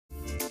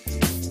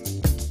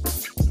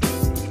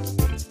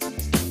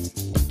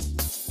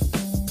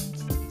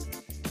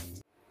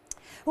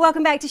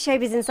Welcome back to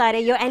Showbiz Insider,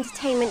 your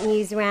entertainment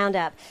news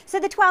roundup. So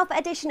the 12th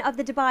edition of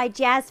the Dubai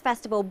Jazz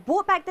Festival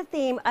brought back the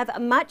theme of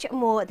much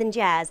more than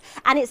jazz.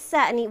 And it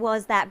certainly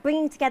was that,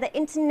 bringing together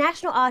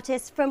international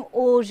artists from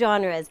all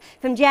genres,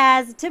 from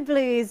jazz to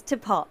blues to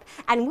pop.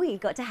 And we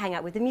got to hang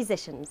out with the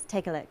musicians.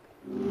 Take a look.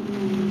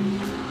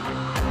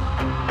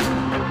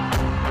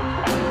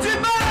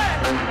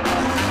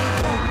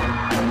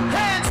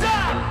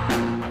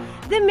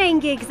 The main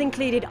gigs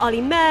included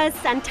Ollie Murs,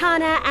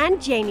 Santana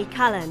and Jamie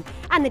Cullen.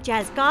 And the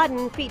Jazz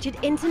Garden featured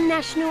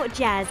international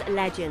jazz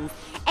legends.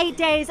 8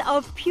 days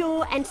of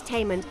pure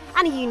entertainment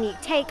and a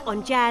unique take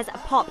on jazz,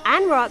 pop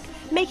and rock,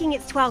 making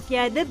its 12th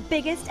year the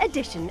biggest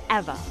edition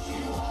ever.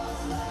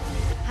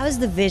 How has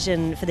the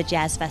vision for the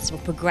Jazz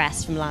Festival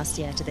progressed from last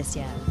year to this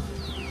year?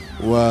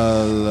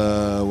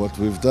 Well, what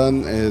we've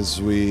done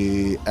is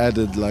we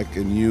added like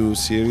a new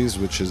series,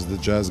 which is the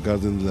Jazz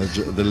Garden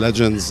the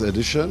Legends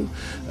edition.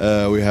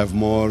 We have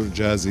more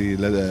jazzy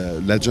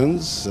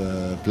legends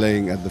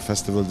playing at the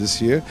festival this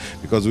year,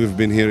 because we've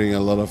been hearing a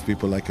lot of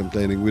people like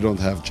complaining, we don't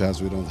have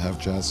jazz, we don't have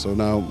jazz. So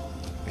now,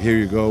 here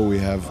you go, we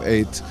have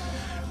 8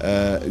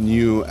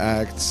 new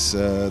acts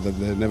that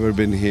they've never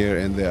been here,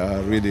 and they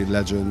are really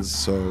legends.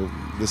 So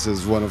this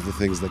is one of the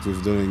things that we're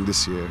doing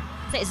this year.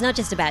 So it's not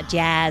just about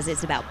jazz,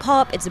 it's about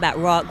pop, it's about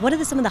rock. What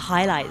are some of the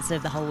highlights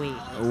of the whole week?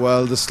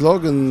 Well, the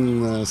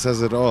slogan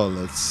says it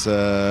all. It's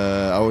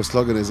our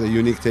slogan is a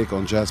unique take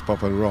on jazz,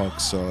 pop and rock.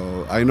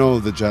 So I know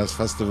the Jazz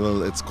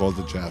Festival, it's called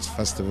the Jazz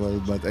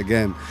Festival, but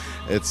again,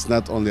 it's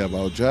not only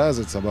about jazz,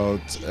 it's about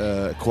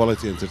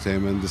quality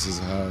entertainment. This is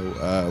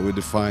how we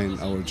define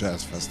our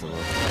Jazz Festival.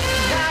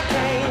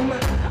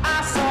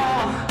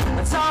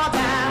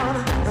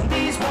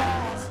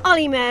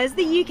 Ollie Murs,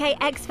 the UK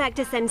X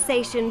Factor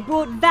sensation,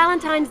 brought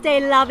Valentine's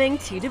Day loving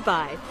to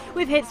Dubai,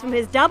 with hits from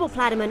his double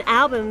platinum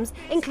albums,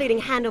 including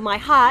Handle My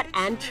Heart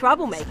and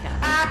Troublemaker.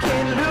 I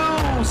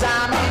can't lose,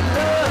 I'm in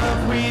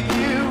love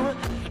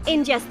with you.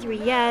 In just 3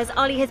 years,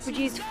 Ollie has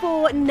produced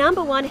 4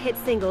 #1 hit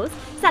singles,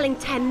 selling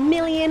 10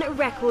 million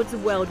records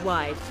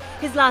worldwide.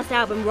 His last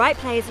album, Right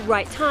Place,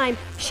 Right Time,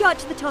 shot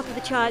to the top of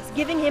the charts,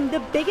 giving him the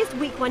biggest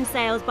week 1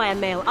 sales by a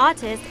male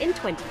artist in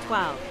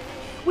 2012.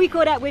 We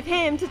caught up with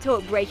him to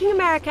talk Breaking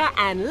America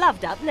and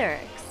loved up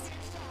lyrics.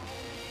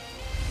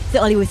 So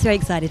Ollie, we're so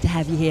excited to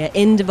have you here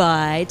in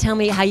Dubai. Tell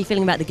me how you're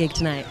feeling about the gig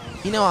tonight.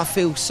 You know, I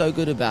feel so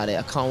good about it.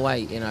 I can't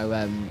wait. You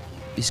know,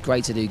 it's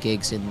great to do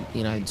gigs, and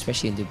you know,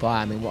 especially in Dubai.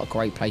 I mean, what a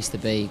great place to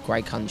be,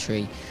 great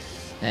country.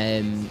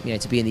 You know,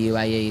 to be in the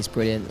UAE is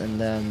brilliant,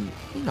 and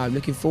you know, I'm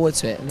looking forward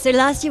to it. So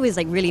last year was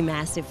like really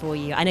massive for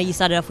you. I know you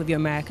started off with your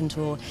American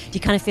tour. Do you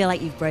kind of feel like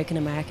you've broken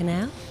America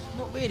now?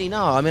 Not really,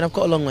 no. I mean, I've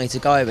got a long way to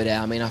go over there.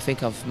 I mean, I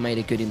think I've made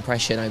a good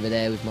impression over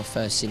there with my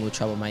first single,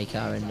 Troublemaker,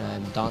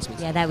 and Dance Me.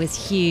 Yeah, that was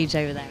huge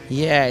over there.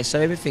 Yeah, so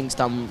everything's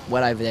done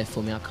well over there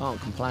for me. I can't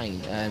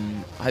complain.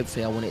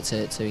 Hopefully I want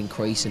it to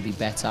increase and be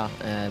better.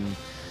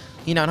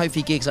 You know, and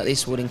hopefully gigs like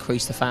this will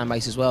increase the fan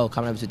base as well,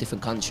 coming over to a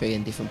different country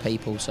and different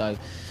people. So,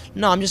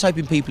 no, I'm just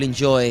hoping people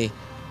enjoy,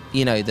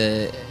 you know,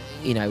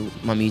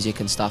 my music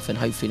and stuff, and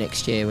hopefully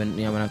next year, when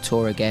I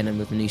tour again and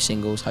with the new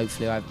singles,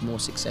 hopefully I have more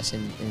success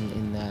in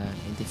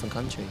different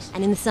countries.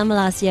 And in the summer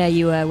last year,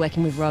 you were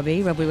working with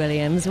Robbie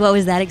Williams. What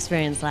was that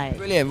experience like?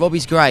 Brilliant.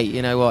 Robbie's great.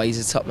 You know what? He's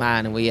a top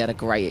man, and we had a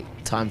great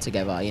time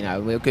together. You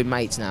know, we're good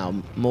mates now,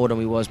 more than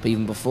we was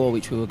even before,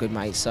 which we were good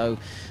mates. So,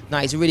 no,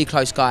 he's a really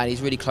close guy, and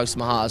he's really close to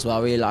my heart as well.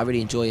 I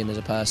really enjoy him as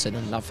a person,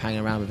 and love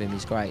hanging around with him.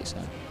 He's great. So.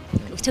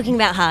 We're talking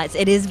about hearts.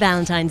 It is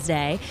Valentine's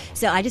Day,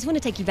 so I just want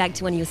to take you back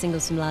to one of your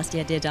singles from last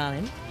year, Dear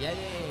Darling. Yeah.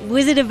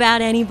 Was it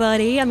about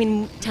anybody? I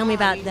mean, tell me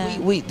about that.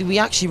 We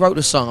actually wrote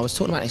the song. I was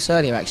talking about this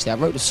earlier, actually. I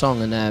wrote the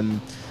song,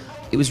 and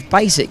it was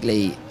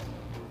basically,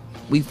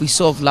 we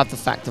sort of loved the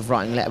fact of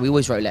writing letters. We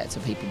always wrote letters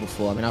to people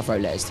before. I mean, I've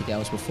wrote letters to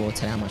girls before,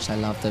 telling how much I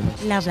love them.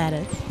 Love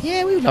letters?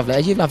 Yeah, we love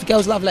letters.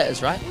 Girls love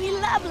letters, right? We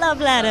love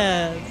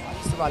letters. I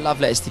used to write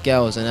love letters to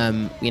girls,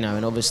 and you know,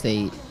 and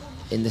obviously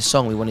in the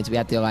song we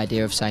had the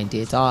idea of saying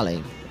Dear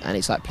Darling, and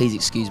it's like, please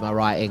excuse my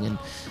writing, and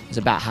it's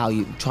about how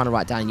you trying to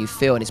write down you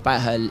feel, and it's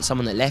about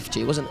someone that left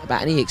you. It wasn't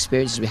about any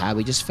experiences we had.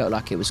 We just felt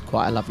like it was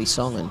quite a lovely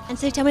song. And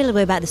so tell me a little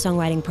bit about the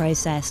songwriting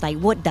process. Like,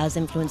 what does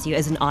influence you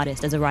as an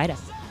artist, as a writer?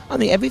 I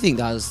mean, everything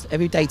does.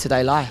 Every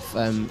day-to-day life.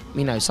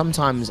 You know,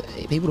 sometimes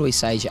people always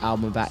say, is your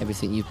album about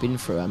everything you've been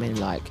through? I mean,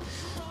 like,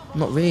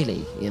 not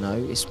really. You know,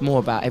 it's more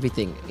about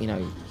everything. You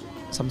know,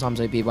 sometimes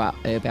it'd be about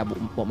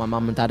what my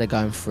mum and dad are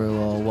going through,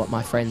 or what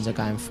my friends are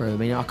going through. I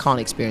mean, I can't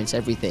experience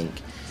everything.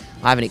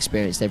 I haven't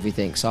experienced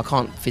everything, so I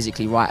can't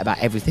physically write about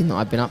everything that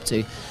I've been up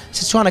to.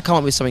 Just trying to come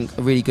up with a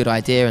really good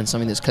idea, and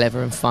something that's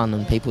clever and fun,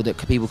 and people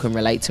can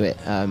relate to it.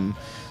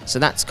 So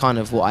that's kind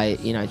of what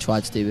I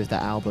tried to do with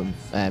that album,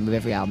 with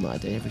every album that I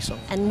do, every song.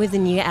 And with the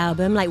new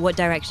album, like, what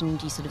direction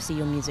do you sort of see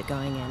your music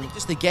going in?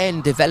 Just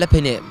again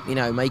developing it,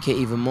 make it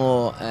even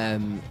more,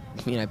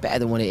 better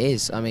than what it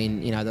is. I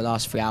mean, the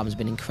last 3 albums have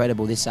been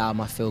incredible. This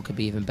album I feel could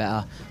be even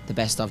better, the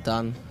best I've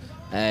done.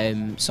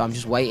 So I'm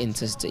just waiting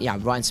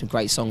I'm writing some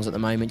great songs at the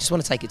moment. Just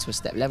want to take it to a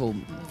step level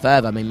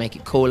further. I mean, make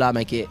it cooler,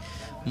 make it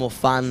more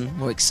fun,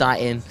 more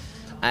exciting.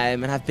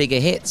 and have bigger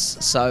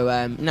hits.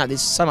 So no,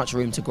 there's so much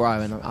room to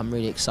grow, and I'm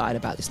really excited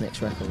about this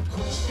next record.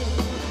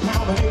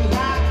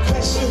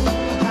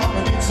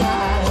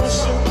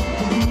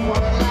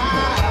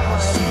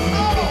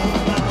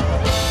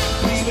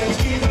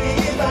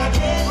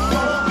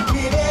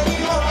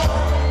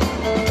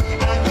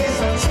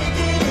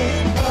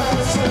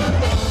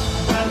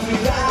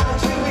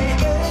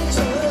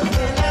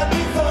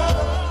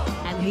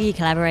 And who are you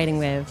collaborating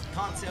with?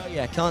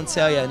 Can't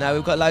tell you. No,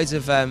 we've got loads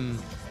of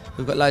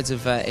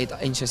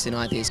interesting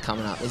ideas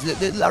coming up.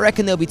 I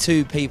reckon there'll be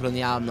 2 people on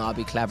the album that I'll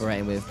be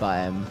collaborating with,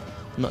 but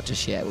not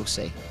just yet. We'll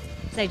see.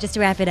 So just to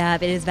wrap it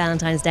up, it is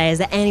Valentine's Day. Is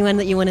there anyone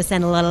that you want to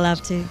send a lot of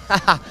love to?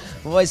 I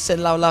always send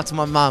a lot of love to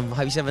my mum. I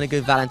hope she's having a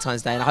good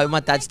Valentine's Day, and I hope my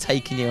dad's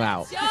taking you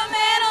out. Your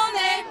middle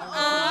name,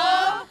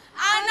 oh,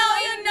 I know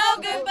you're no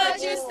good,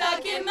 but you're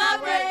stuck in my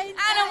brain.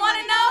 I don't want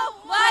to know,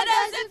 why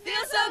does it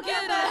feel so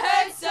good but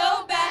hurt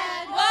so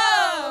bad?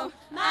 Whoa,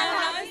 my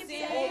heart is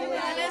beating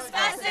as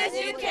fast as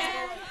you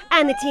can.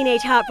 And the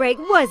teenage heartbreak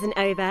wasn't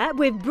over,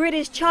 with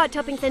British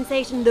chart-topping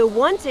sensation The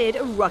Wanted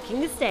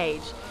rocking the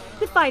stage.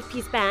 The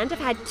 5-piece band have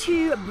had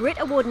 2 Brit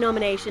Award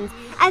nominations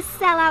as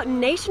sell-out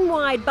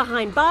nationwide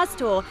behind bars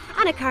tour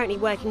and are currently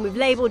working with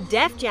label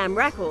Def Jam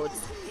Records.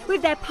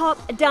 With their pop,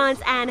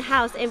 dance and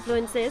house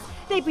influences,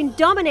 they've been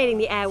dominating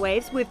the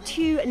airwaves with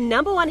 2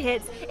 #1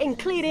 hits,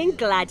 including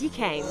Glad You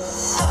Came.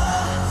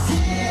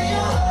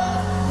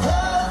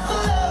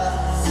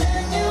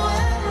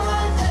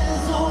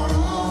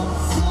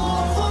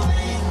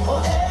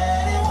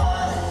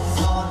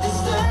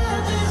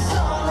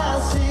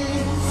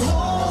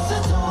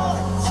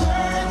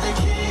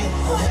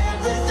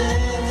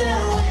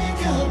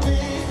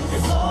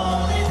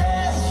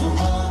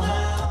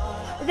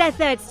 Their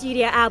 3rd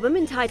studio album,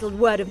 entitled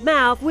Word of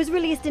Mouth, was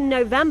released in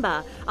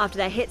November after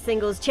their hit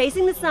singles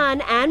Chasing the Sun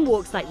and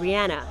Walks Like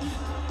Rihanna.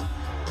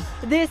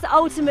 This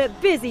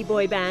ultimate busy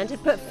boy band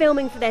have put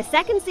filming for their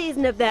 2nd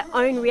season of their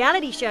own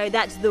reality show,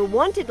 that's The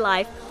Wanted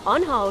Life,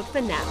 on hold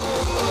for now.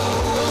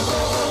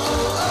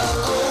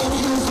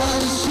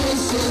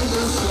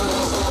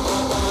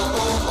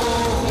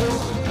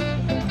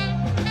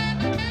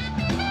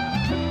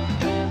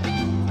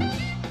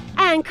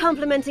 And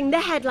complementing the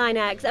headline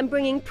acts and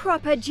bringing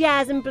proper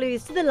jazz and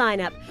blues to the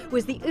lineup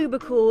was the uber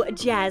cool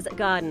Jazz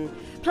Garden.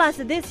 Plus,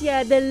 this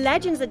year, the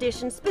Legends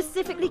edition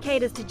specifically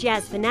caters to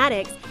jazz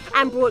fanatics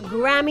and brought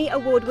Grammy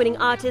award-winning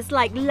artists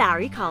like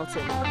Larry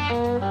Carlton.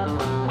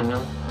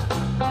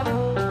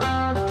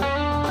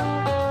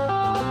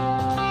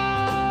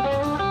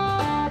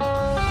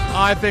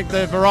 I think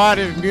the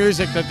variety of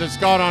music that's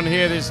gone on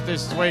here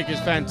this week is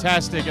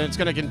fantastic, and it's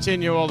going to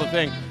continue all the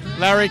thing.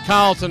 Larry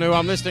Carlton, who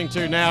I'm listening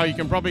to now, you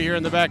can probably hear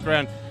in the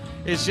background,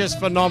 is just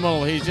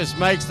phenomenal. He just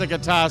makes the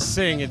guitar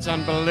sing. It's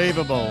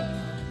unbelievable.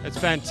 It's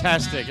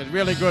fantastic. It's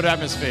really good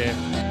atmosphere.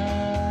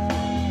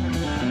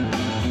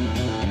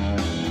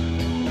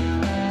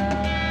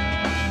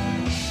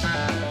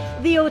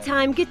 The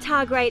all-time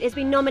guitar great has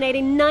been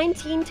nominated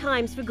 19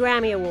 times for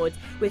Grammy Awards,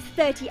 with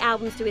 30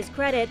 albums to his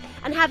credit,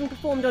 and having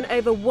performed on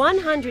over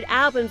 100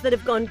 albums that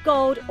have gone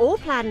gold or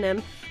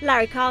platinum,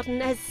 Larry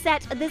Carlton has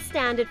set the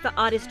standard for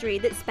artistry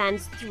that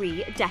spans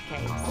 3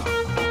 decades.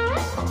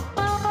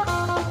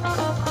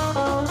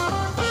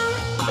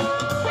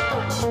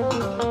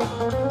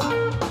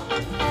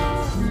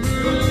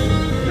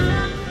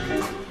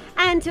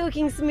 And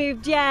talking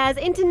smooth jazz,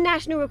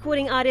 international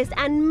recording artist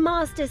and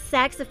master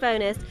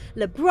saxophonist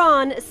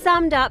LeBron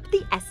summed up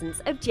the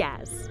essence of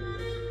jazz.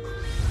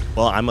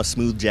 Well, I'm a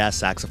smooth jazz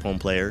saxophone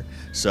player,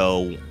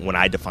 so when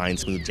I define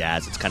smooth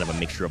jazz, it's kind of a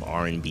mixture of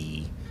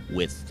R&B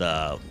with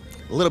a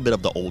little bit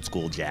of the old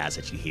school jazz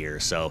that you hear.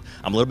 So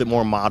I'm a little bit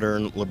more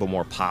modern, a little bit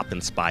more pop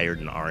inspired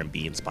and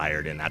R&B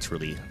inspired, and that's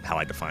really how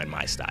I define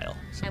my style.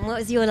 And what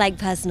was your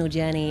personal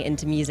journey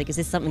into music? Is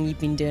this something you've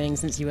been doing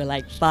since you were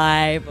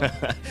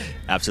 5?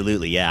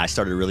 Absolutely, yeah. I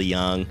started really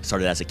young,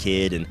 started as a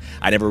kid, and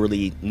I never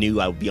really knew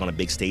I would be on a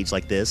big stage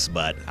like this,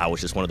 but I was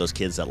just one of those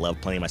kids that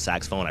loved playing my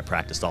saxophone. I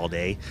practiced all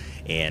day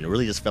and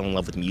really just fell in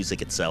love with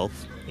music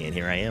itself, and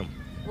here I am.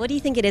 What do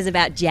you think it is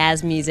about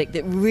jazz music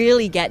that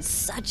really gets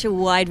such a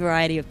wide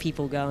variety of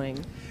people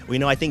going?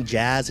 Well, I think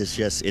jazz is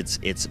just,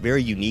 it's a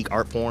very unique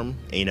art form.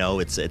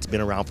 It's been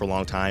around for a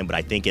long time, but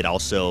I think it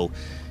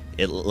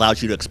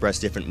allows you to express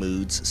different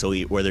moods. So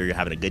whether you're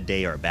having a good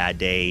day or a bad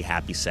day,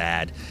 happy,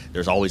 sad,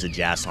 there's always a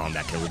jazz song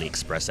that can really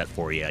express that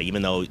for you.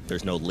 Even though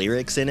there's no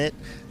lyrics in it,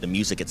 the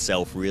music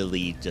itself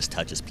really just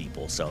touches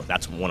people. So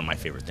that's one of my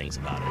favorite things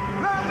about it.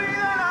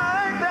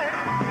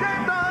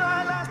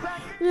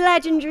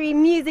 Legendary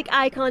music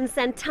icon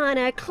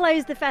Santana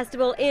closed the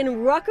festival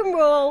in Rock and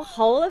Roll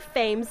Hall of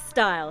Fame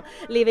style,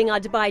 leaving our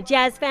Dubai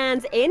jazz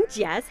fans in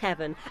jazz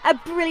heaven. A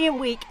brilliant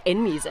week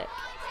in music.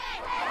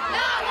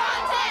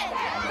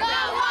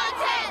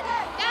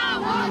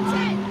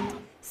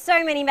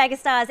 So many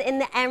megastars in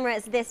the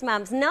Emirates this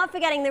month, not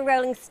forgetting the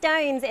Rolling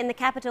Stones in the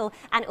capital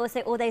and also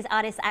all those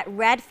artists at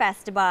Red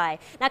Fest Dubai.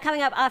 Now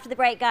coming up after the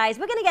break, guys,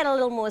 we're going to get a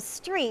little more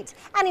street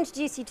and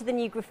introduce you to the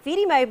new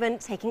graffiti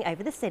movement taking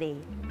over the city.